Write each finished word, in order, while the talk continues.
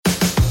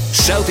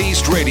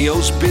Southeast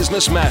Radio's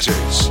Business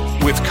Matters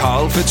with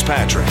Carl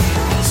Fitzpatrick.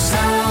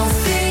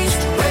 Southeast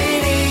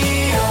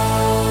Radio.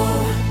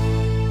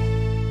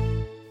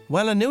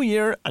 Well, a new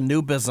year, a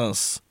new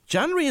business.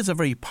 January is a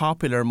very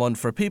popular month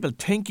for people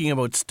thinking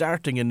about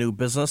starting a new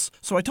business,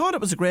 so I thought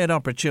it was a great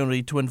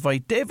opportunity to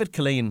invite David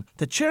Killeen,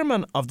 the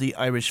chairman of the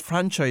Irish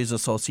Franchise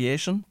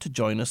Association, to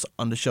join us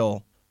on the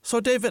show.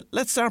 So David,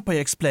 let's start by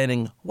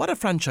explaining what a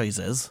franchise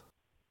is.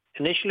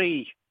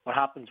 Initially, what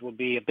happens will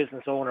be a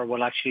business owner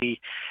will actually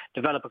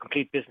develop a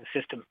complete business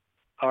system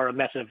or a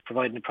method of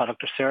providing a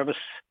product or service.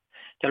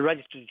 They'll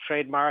register the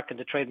trademark, and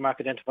the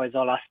trademark identifies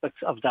all aspects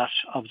of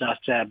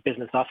that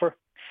business offer.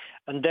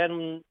 And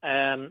then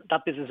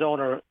that business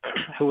owner,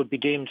 who would be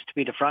deemed to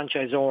be the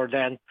franchisor,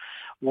 then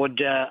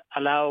would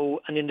allow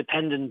an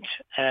independent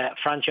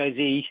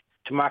franchisee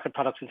to market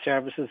products and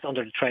services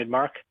under the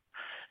trademark.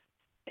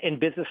 In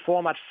business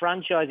format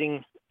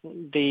franchising,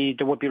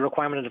 there would be a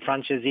requirement of the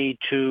franchisee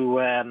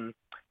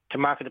to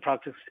market the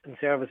products and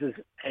services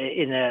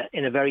in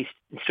a very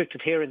strict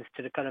adherence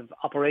to the kind of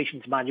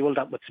operations manual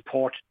that would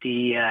support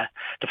the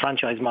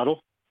franchise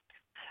model.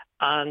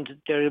 And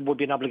there would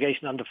be an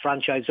obligation on the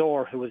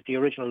franchisor, who was the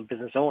original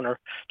business owner,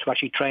 to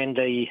actually train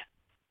the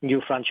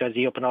new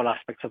franchisee up in all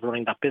aspects of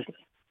running that business.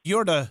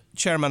 You're the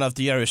chairman of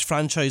the Irish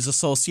Franchise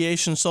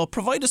Association, so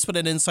provide us with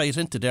an insight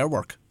into their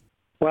work.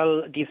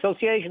 Well, the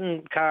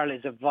association, Carl,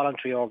 is a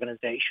voluntary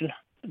organisation.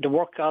 The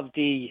work of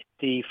the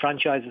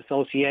Franchise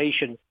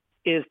Association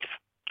is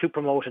to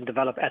promote and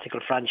develop ethical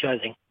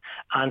franchising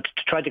and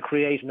to try to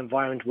create an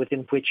environment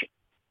within which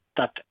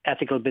that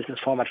ethical business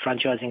format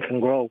franchising can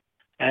grow.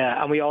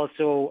 And we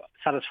also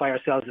satisfy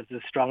ourselves with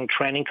a strong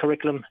training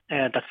curriculum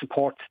that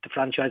supports the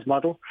franchise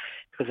model,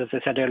 because, as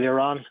I said earlier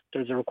on,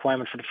 there's a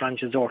requirement for the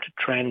franchisor to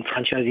train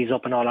franchisees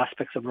up in all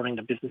aspects of running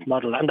the business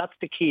model. And that's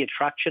the key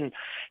attraction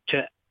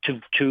to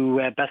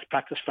best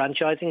practice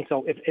franchising.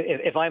 So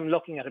if I'm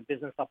looking at a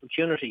business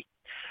opportunity,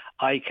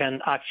 I can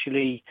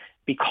actually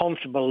be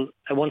comfortable,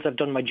 once I've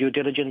done my due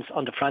diligence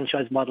on the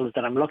franchise models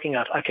that I'm looking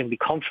at, I can be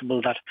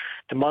comfortable that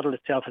the model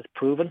itself has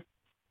proven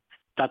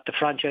that the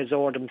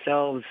franchisor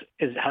themselves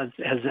as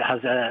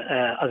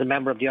a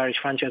member of the Irish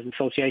Franchise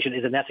Association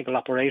is an ethical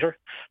operator.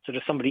 So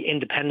there's somebody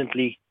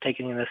independently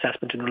taking an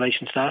assessment in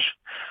relation to that.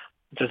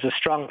 There's a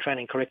strong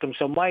training curriculum.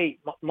 So my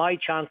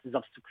chances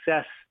of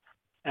success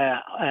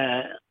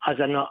as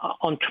an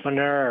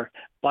entrepreneur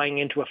buying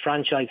into a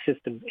franchise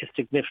system is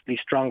significantly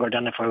stronger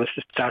than if I was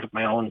to start up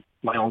my own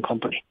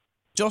company.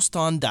 Just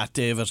on that,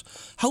 David,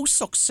 how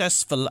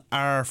successful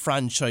are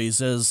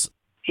franchises?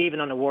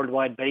 Even on a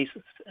worldwide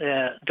basis,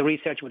 the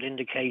research would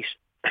indicate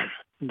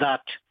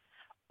that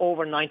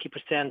over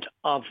 90%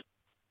 of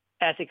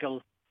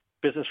ethical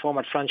business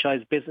format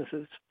franchise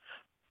businesses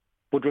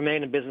would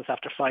remain in business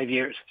after 5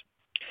 years.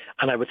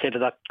 And I would say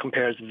that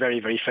compares very,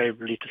 very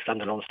favourably to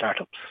standalone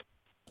startups.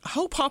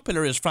 How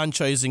popular is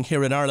franchising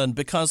here in Ireland?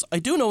 Because I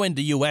do know in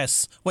the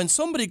US, when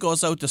somebody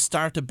goes out to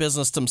start a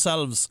business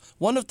themselves,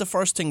 one of the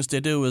first things they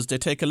do is they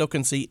take a look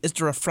and see, is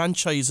there a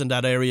franchise in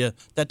that area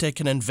that they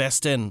can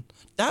invest in?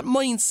 That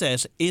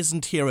mindset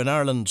isn't here in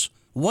Ireland.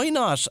 Why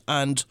not?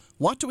 And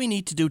what do we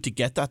need to do to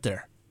get that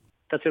there?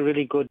 That's a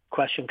really good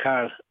question,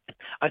 Carl.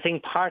 I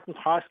think part and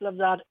parcel of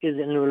that is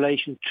in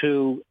relation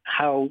to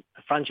how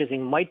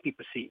franchising might be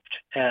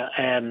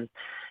perceived.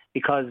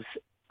 Because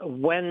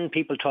when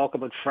people talk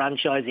about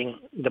franchising,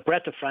 the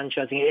breadth of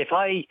franchising,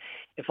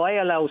 if I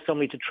allow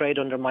somebody to trade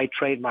under my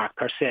trademark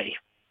per se,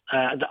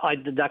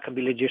 that can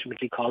be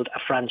legitimately called a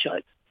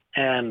franchise.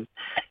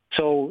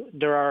 So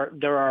there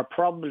are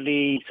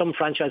probably some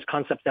franchise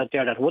concepts out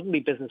there that wouldn't be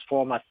business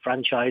format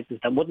franchises,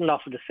 that wouldn't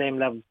offer the same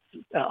level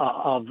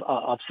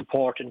of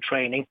support and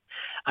training,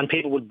 and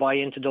people would buy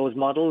into those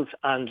models,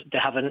 and they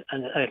have a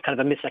kind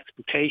of a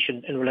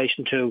misexpectation in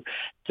relation to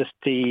just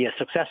the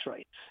success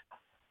rates.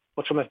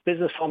 But from a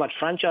business format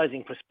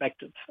franchising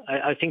perspective,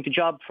 I think the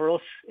job for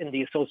us in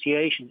the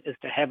association is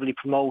to heavily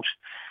promote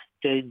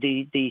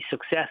the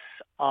success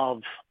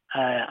of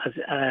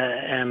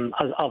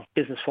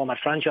business format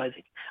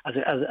franchising as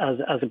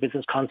a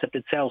business concept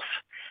itself.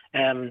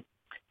 And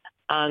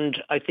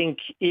I think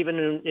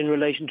even in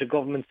relation to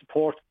government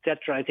support,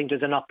 etc., I think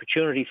there's an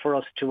opportunity for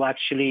us to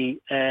actually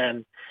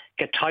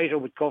get tighter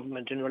with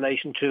government in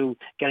relation to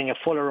getting a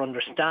fuller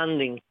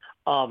understanding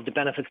of the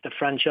benefits that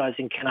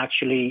franchising can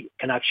actually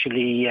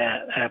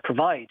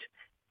provide.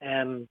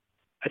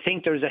 I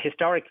think there's a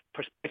historic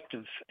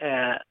perspective.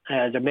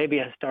 There may be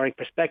a historic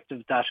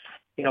perspective that,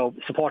 you know,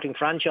 supporting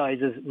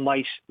franchises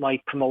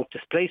might promote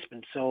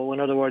displacement. So, in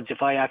other words, if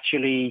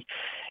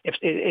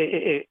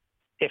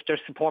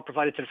there's support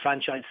provided to the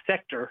franchise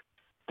sector,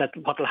 that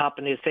what will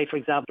happen is, say, for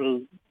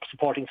example,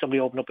 supporting somebody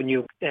open up a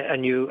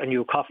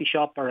new coffee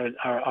shop or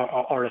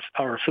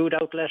a food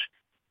outlet.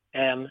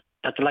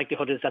 That the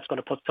likelihood is that's going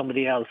to put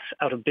somebody else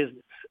out of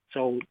business.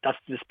 So that's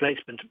the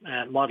displacement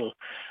model.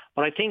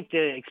 But I think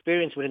the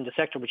experience within the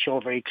sector would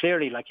show very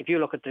clearly, like if you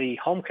look at the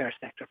home care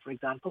sector, for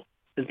example,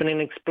 there's been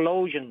an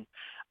explosion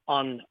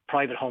on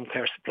private home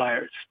care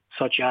suppliers,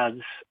 such as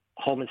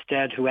Home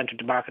Instead, who entered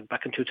the market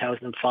back in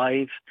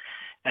 2005.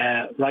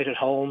 Right at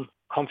Home,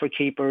 Comfort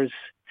Keepers,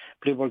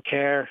 Bluebird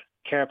Care,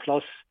 Care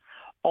Plus.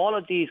 All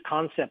of these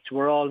concepts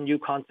were all new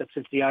concepts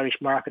into the Irish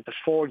market that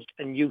forged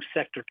a new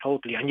sector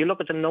totally. And you look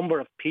at the number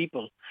of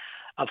people,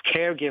 of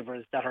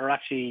caregivers that are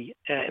actually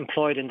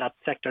employed in that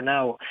sector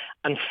now.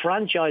 And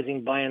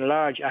franchising, by and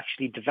large,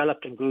 actually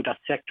developed and grew that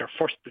sector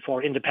first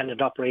before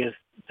independent operators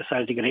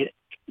decided to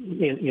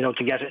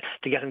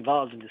get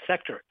involved in the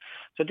sector.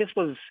 So this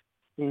was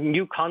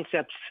new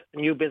concepts,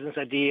 new business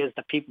ideas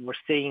that people were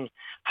seeing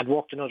had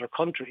worked in other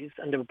countries,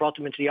 and they brought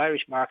them into the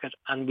Irish market,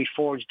 and we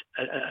forged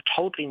a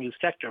totally new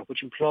sector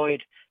which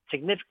employed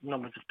significant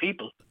numbers of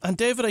people. And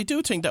David, I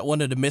do think that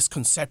one of the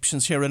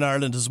misconceptions here in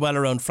Ireland as well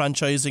around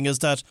franchising is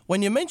that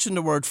when you mention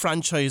the word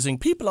franchising,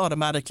 people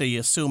automatically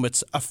assume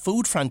it's a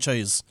food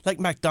franchise like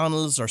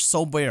McDonald's or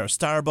Subway or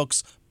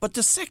Starbucks, but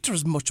the sector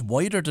is much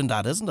wider than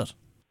that, isn't it?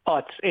 Oh,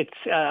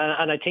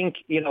 and I think,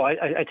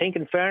 I think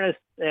in fairness,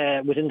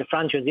 within the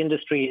franchise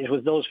industry, it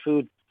was those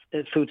food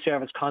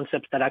service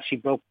concepts that actually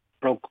broke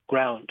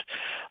ground.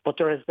 But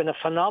there has been a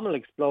phenomenal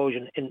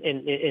explosion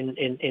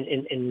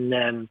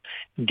in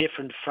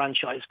different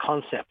franchise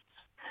concepts.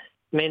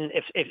 I mean,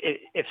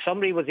 if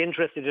somebody was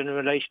interested in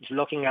relation to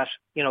looking at,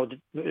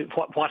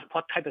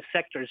 what type of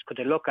sectors could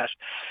they look at?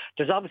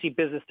 There's obviously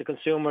business to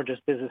consumer,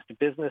 there's business to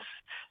business,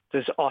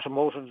 there's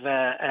automotive,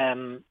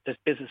 there's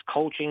business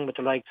coaching with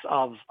the likes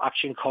of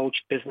Action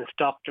Coach, business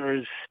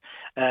doctors,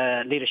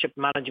 leadership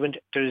management.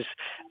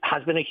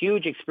 Has been a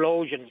huge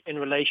explosion in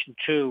relation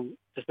to.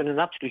 There's been an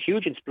absolute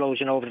huge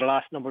explosion over the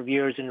last number of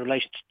years in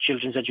relation to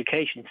children's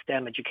education,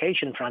 STEM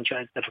education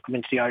franchise that have come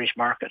into the Irish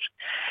market.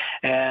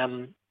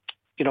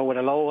 With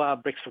Aloha,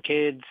 Bricks for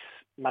Kids,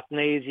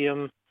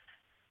 Mathnasium,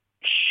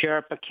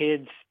 Sherpa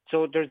Kids.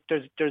 So there's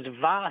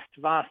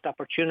vast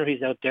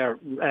opportunities out there.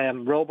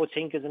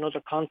 RoboThink is another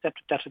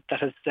concept that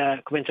has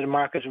come into the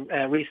market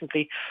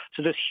recently.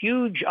 So there's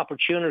huge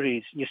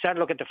opportunities. You start to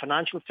look at the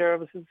financial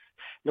services,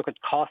 look at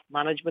cost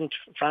management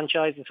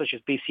franchises such as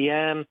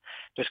BCM.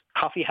 There's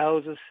coffee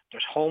houses,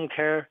 there's home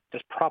care,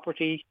 there's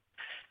property,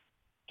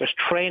 there's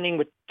training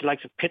with the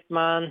likes of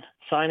Pitman,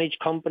 signage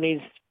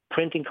companies,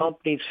 printing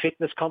companies,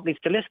 fitness companies,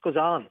 the list goes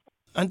on.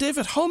 And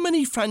David, how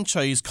many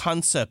franchise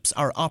concepts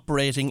are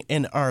operating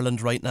in Ireland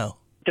right now?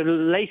 The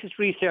latest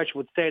research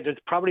would say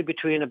there's probably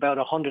between about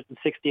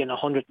 160 and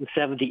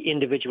 170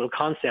 individual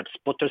concepts,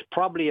 but there's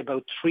probably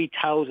about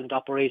 3,000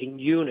 operating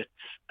units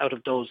out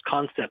of those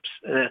concepts.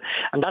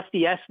 And that's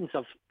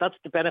that's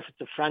the benefits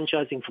of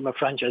franchising from a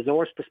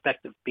franchisor's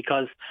perspective,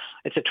 because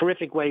it's a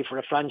terrific way for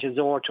a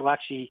franchisor to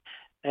actually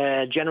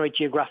generate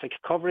geographic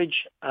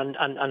coverage and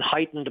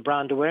heighten the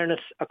brand awareness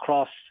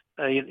across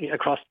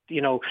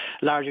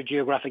larger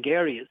geographic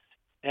areas.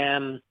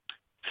 There's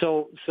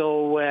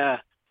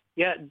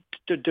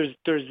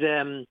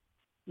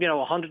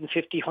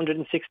 150,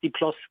 160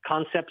 plus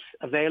concepts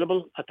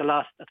available at the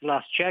last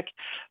check,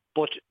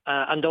 but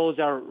and those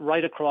are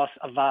right across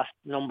a vast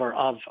number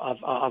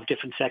of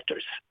different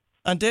sectors.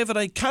 And David,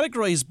 I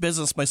categorise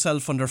business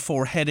myself under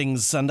 4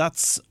 headings, and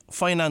that's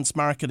finance,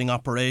 marketing,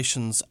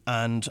 operations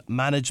and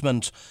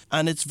management.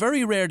 And it's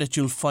very rare that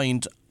you'll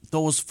find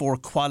those 4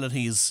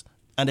 qualities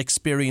and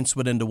experience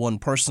within the one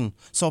person.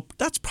 So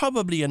that's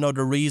probably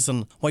another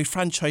reason why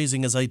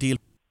franchising is ideal.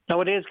 No,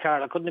 it is,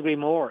 Carl. I couldn't agree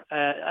more.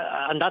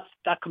 And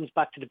that comes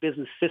back to the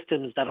business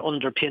systems that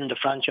underpin the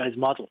franchise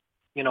model.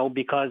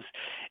 Because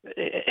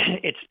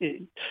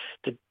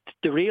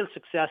the real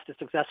success, the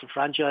success of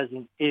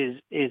franchising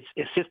is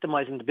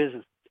systemizing the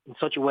business in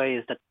such a way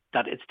is that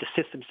it's the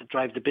systems that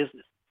drive the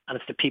business, and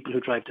it's the people who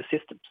drive the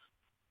systems.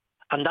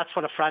 And that's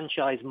what a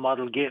franchise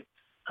model gives.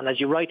 And as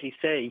you rightly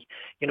say,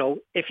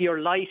 if you're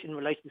light in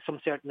relation to some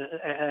certain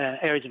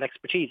areas of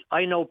expertise,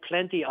 I know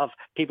plenty of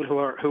people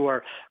who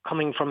are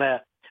coming from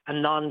a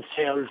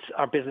non-sales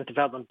or business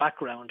development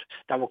background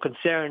that were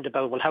concerned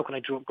about, well, how can I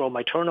grow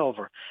my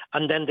turnover?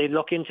 And then they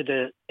look into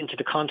the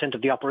content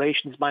of the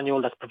operations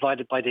manual that's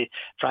provided by the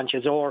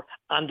franchisor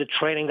and the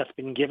training that's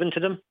been given to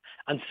them,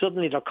 and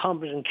suddenly they're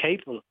competent and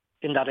capable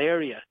in that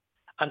area,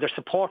 and they're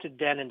supported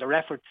then in their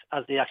efforts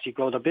as they actually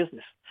grow their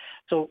business.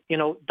 So,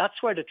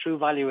 that's where the true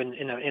value in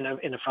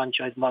a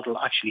franchise model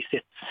actually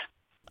sits.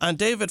 And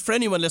David, for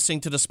anyone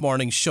listening to this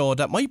morning's show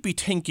that might be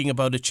thinking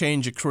about a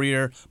change of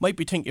career, might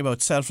be thinking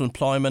about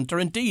self-employment, or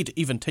indeed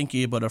even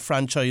thinking about a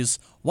franchise,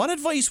 what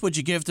advice would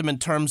you give them in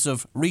terms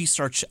of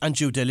research and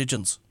due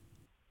diligence?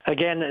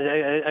 Again,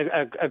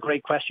 a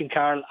great question,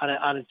 Carl,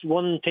 and it's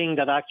one thing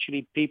that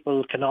actually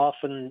people can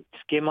often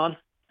skim on,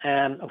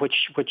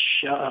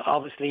 which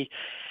obviously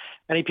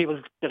any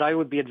people that I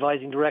would be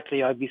advising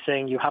directly, I'd be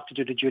saying you have to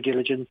do the due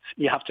diligence.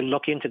 You have to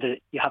look into the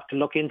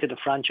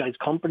franchise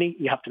company.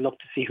 You have to look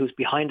to see who's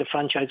behind the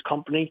franchise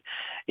company.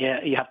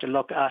 You have to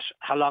look at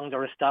how long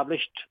they're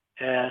established,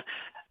 and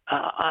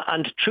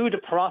through the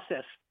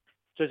process.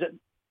 The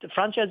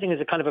franchising is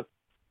a kind of a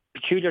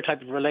peculiar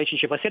type of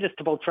relationship. I say this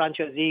to both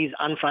franchisees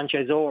and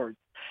franchisors.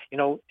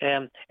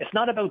 It's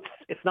not about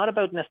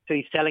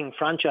necessarily selling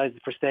franchises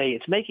per se.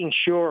 It's making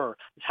sure,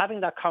 it's having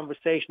that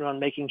conversation around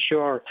making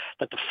sure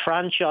that the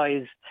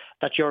franchise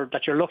that you're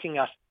looking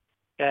at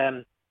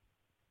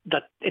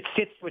that it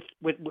sits with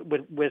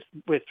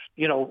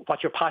you know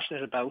what you're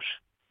passionate about,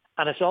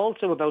 and it's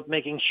also about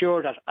making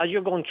sure that as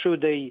you're going through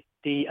the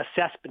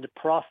assessment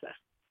process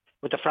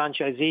with the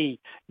franchisee,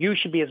 you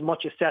should be as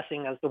much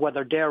assessing as to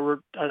whether as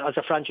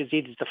a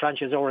franchisee, the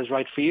franchisor is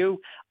right for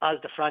you, as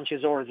the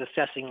franchisor is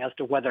assessing as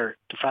to whether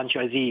the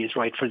franchisee is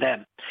right for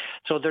them.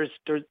 So there's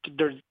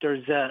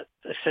a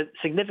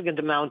significant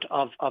amount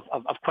of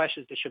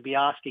questions they should be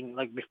asking.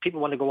 Like if people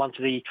want to go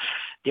onto the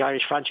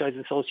Irish Franchise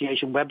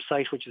Association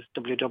website, which is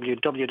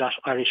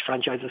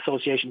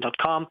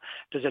www.irishfranchiseassociation.com,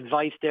 there's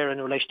advice there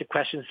in relation to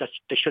questions that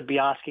they should be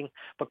asking.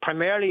 But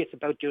primarily it's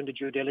about doing the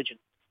due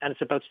diligence, and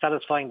it's about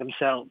satisfying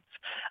themselves.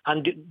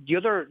 And the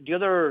other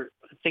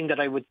thing that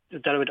I would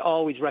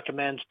always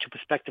recommend to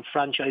prospective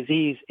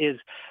franchisees is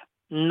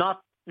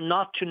not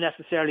to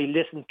necessarily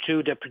listen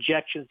to the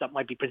projections that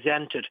might be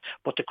presented,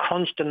 but to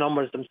crunch the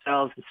numbers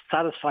themselves and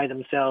satisfy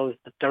themselves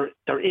that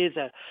there is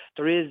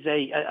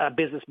a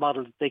business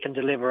model that they can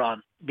deliver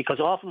on. Because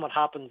often what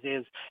happens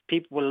is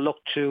people will look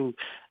to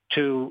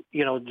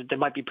you know, they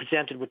might be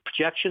presented with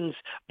projections,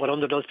 but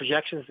under those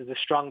projections there's a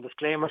strong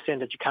disclaimer saying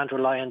that you can't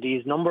rely on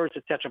these numbers,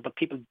 etc. But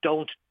people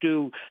don't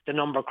do the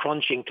number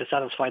crunching to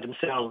satisfy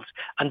themselves,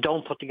 and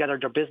don't put together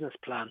their business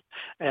plan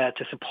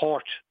to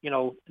support, you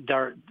know,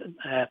 their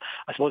I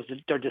suppose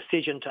their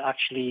decision to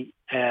actually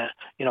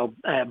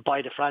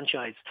buy the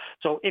franchise.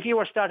 So if you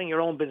are starting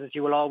your own business,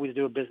 you will always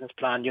do a business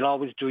plan. You'll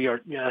always do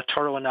your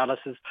thorough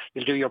analysis.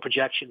 You'll do your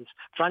projections.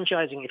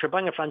 Franchising, if you're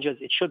buying a franchise,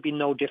 it should be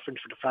no different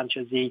for the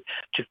franchisee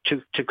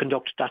to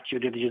conduct that due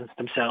diligence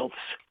themselves.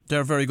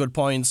 They're very good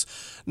points.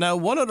 Now,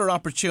 one other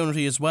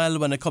opportunity as well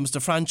when it comes to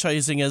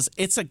franchising is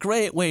it's a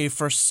great way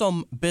for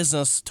some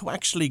business to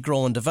actually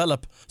grow and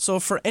develop. So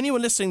for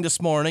anyone listening this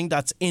morning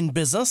that's in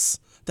business,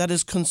 that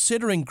is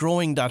considering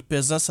growing that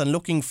business and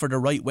looking for the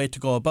right way to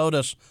go about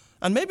it,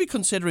 and maybe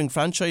considering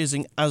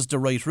franchising as the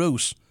right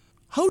route,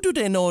 how do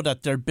they know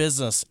that their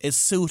business is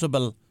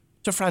suitable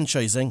to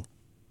franchising?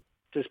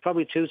 There's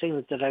probably two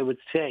things that I would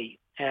say.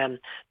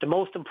 The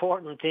most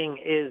important thing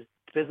is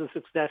business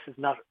success is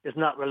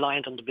not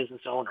reliant on the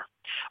business owner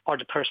or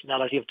the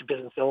personality of the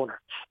business owner.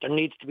 There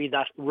needs to be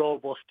that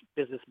robust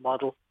business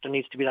model. There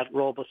needs to be that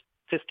robust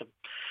system.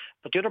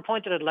 But the other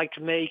point that I'd like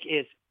to make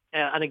is,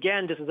 and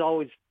again, this is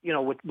always, you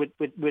know, with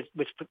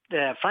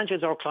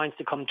franchisor clients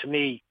to come to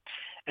me,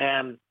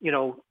 you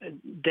know,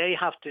 they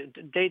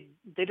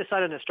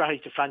decide on a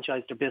strategy to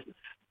franchise their business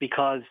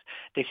because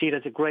they see it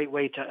as a great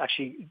way to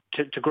actually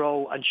to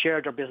grow and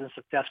share their business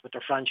success with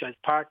their franchise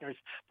partners.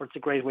 But it's a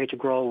great way to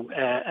grow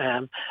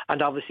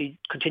and obviously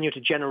continue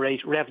to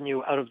generate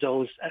revenue out of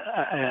those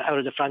out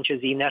of the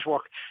franchisee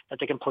network that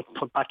they can put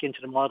back into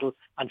the model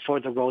and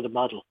further grow the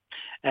model.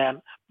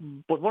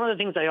 But one of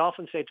the things I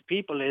often say to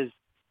people is,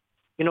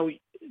 you know,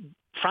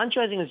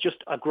 franchising is just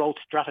a growth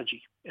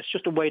strategy. It's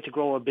just a way to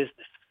grow a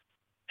business.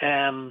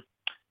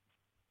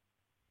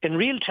 In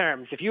real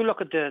terms, if you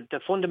look at the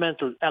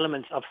fundamental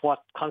elements of what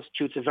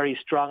constitutes a very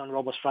strong and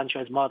robust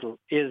franchise model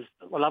is,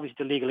 well, obviously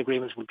the legal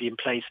agreements will be in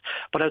place.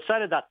 But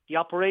outside of that, the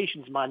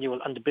operations manual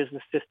and the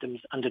business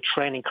systems and the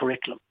training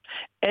curriculum.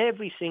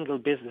 Every single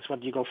business,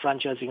 whether you go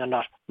franchising or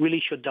not,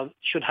 really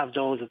should have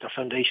those as their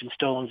foundation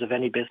stones of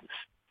any business.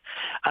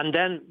 And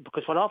then,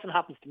 because what often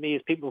happens to me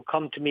is people will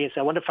come to me and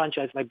say, I want to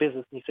franchise my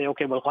business. And you say,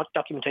 okay, well, what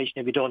documentation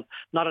have you done?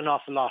 Not an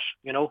awful lot,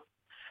 you know.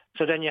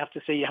 So then you have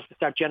to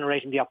start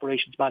generating the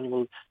operations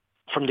manual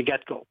from the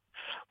get-go.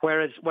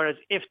 Whereas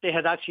if they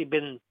had actually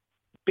been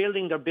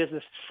building their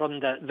business from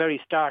the very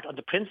start on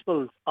the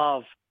principles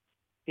of,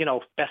 you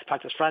know, best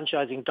practice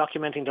franchising,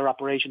 documenting their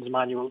operations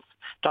manuals,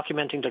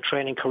 documenting their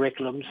training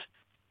curriculums,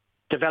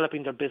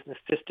 developing their business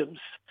systems,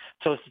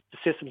 so it's the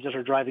systems that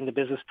are driving the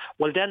business,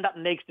 well, then that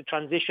makes the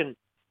transition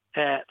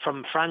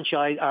from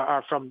franchise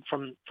or from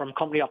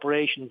company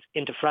operations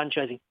into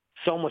franchising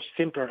so much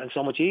simpler and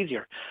so much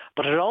easier.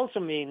 But it also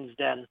means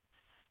then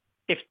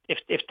if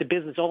the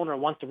business owner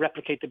wants to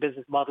replicate the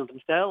business model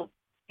themselves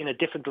in a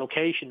different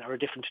location or a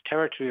different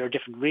territory or a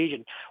different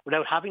region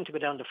without having to go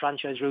down the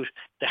franchise route,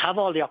 they have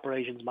all the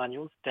operations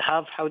manuals, they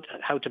have how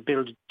to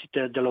build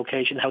the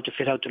location, how to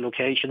fit out the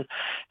location,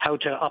 how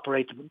to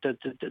operate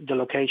the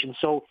location.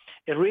 So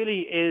it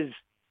really is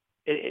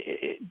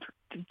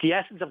the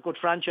essence of good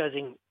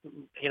franchising.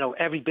 You know,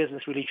 every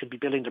business really should be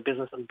building their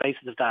business on the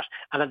basis of that,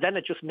 and then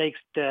it just makes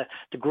the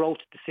growth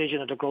decision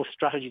or the growth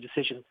strategy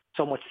decision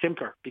so much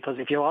simpler. Because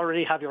if you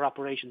already have your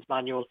operations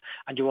manual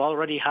and you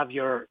already have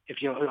your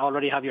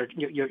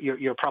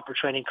proper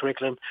training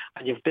curriculum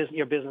and you've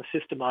your business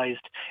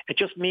systemized, it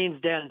just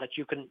means then that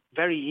you can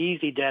very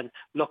easily then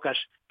look at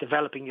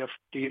developing your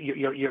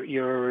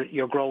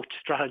growth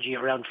strategy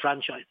around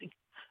franchising.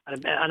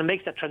 And it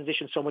makes that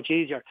transition so much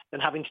easier than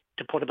having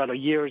to put about a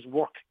year's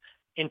work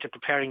into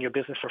preparing your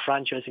business for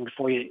franchising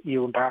before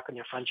you embark on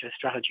your franchise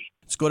strategy.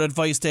 It's good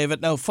advice,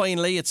 David. Now,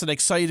 finally, it's an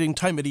exciting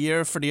time of the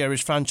year for the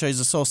Irish Franchise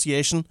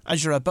Association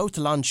as you're about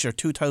to launch your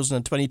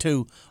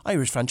 2022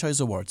 Irish Franchise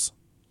Awards.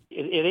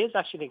 It is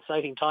actually an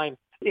exciting time.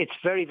 It's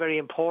very, very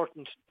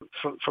important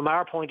from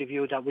our point of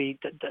view that we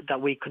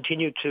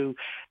continue to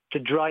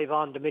drive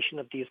on the mission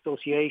of the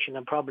association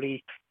and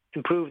probably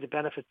improve the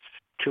benefits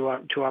to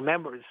our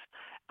members.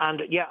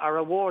 And our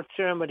award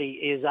ceremony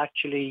is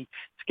actually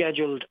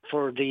scheduled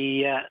for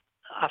the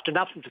after an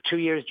absence of 2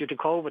 years due to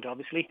COVID,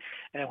 obviously,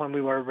 when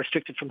we were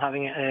restricted from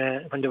having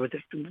when there were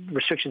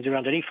restrictions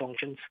around any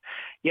functions.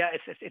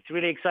 It's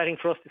really exciting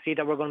for us to see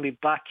that we're going to be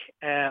back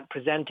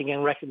presenting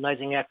and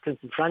recognising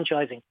excellence in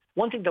franchising.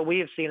 One thing that we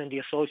have seen in the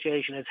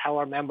association is how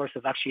our members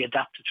have actually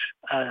adapted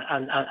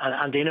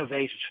and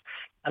innovated,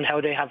 and how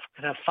they have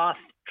kind of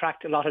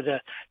fast-tracked a lot of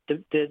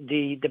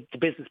the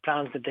business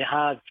plans that they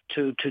have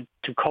to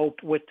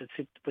cope with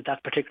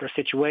that particular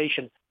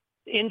situation.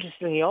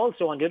 Interestingly,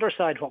 also on the other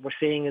side, what we're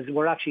seeing is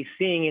we're actually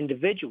seeing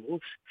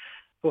individuals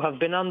who have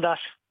been on that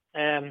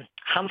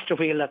hamster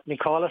wheel, let me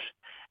call it,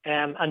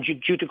 and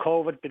due to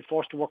COVID, been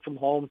forced to work from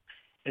home.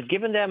 It's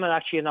given them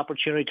actually an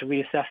opportunity to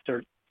reassess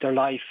their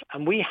life,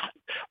 and we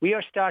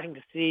are starting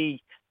to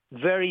see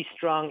very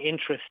strong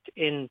interest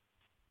in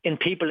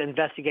people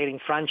investigating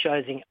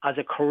franchising as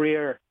a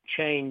career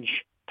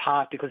change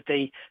path, because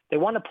they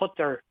want to put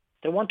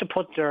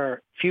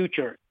their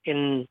future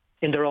in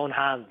their own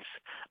hands,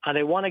 and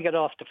they want to get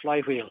off the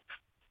flywheel.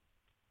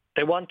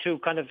 They want to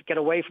kind of get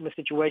away from a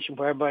situation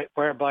whereby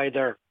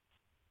they're,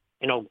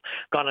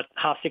 gone at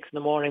 6:30 in the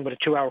morning with a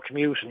 2-hour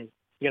commute and,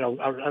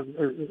 are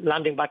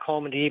landing back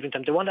home in the evening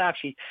time. They want to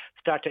actually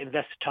start to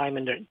invest time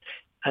in their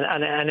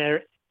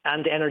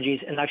and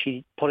energies in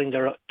actually putting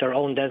their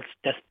own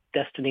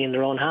destiny in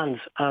their own hands.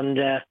 And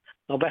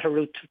no better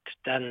route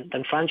than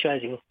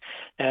franchising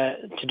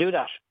to do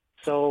that.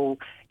 So,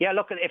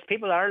 look, if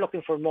people are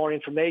looking for more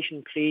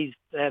information, please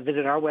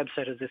visit our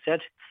website, as I said.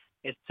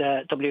 It's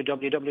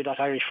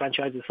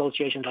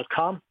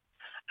www.irishfranchiseassociation.com.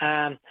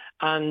 And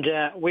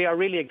we are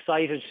really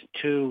excited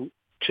to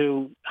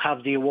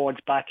have the awards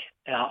back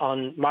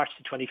on March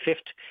the 25th.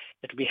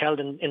 It'll be held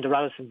in the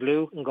Radisson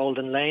Blu in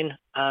Golden Lane.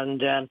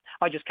 And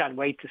I just can't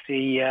wait to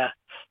see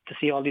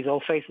all these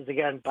old faces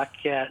again back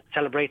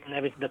celebrating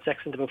everything that's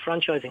excellent about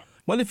franchising.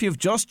 Well, if you've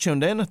just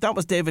tuned in, that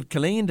was David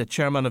Killeen, the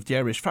chairman of the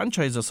Irish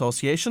Franchise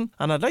Association,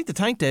 and I'd like to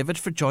thank David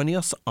for joining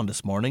us on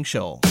this morning's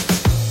show.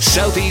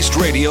 Southeast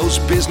Radio's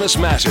Business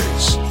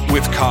Matters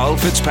with Carl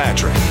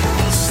Fitzpatrick.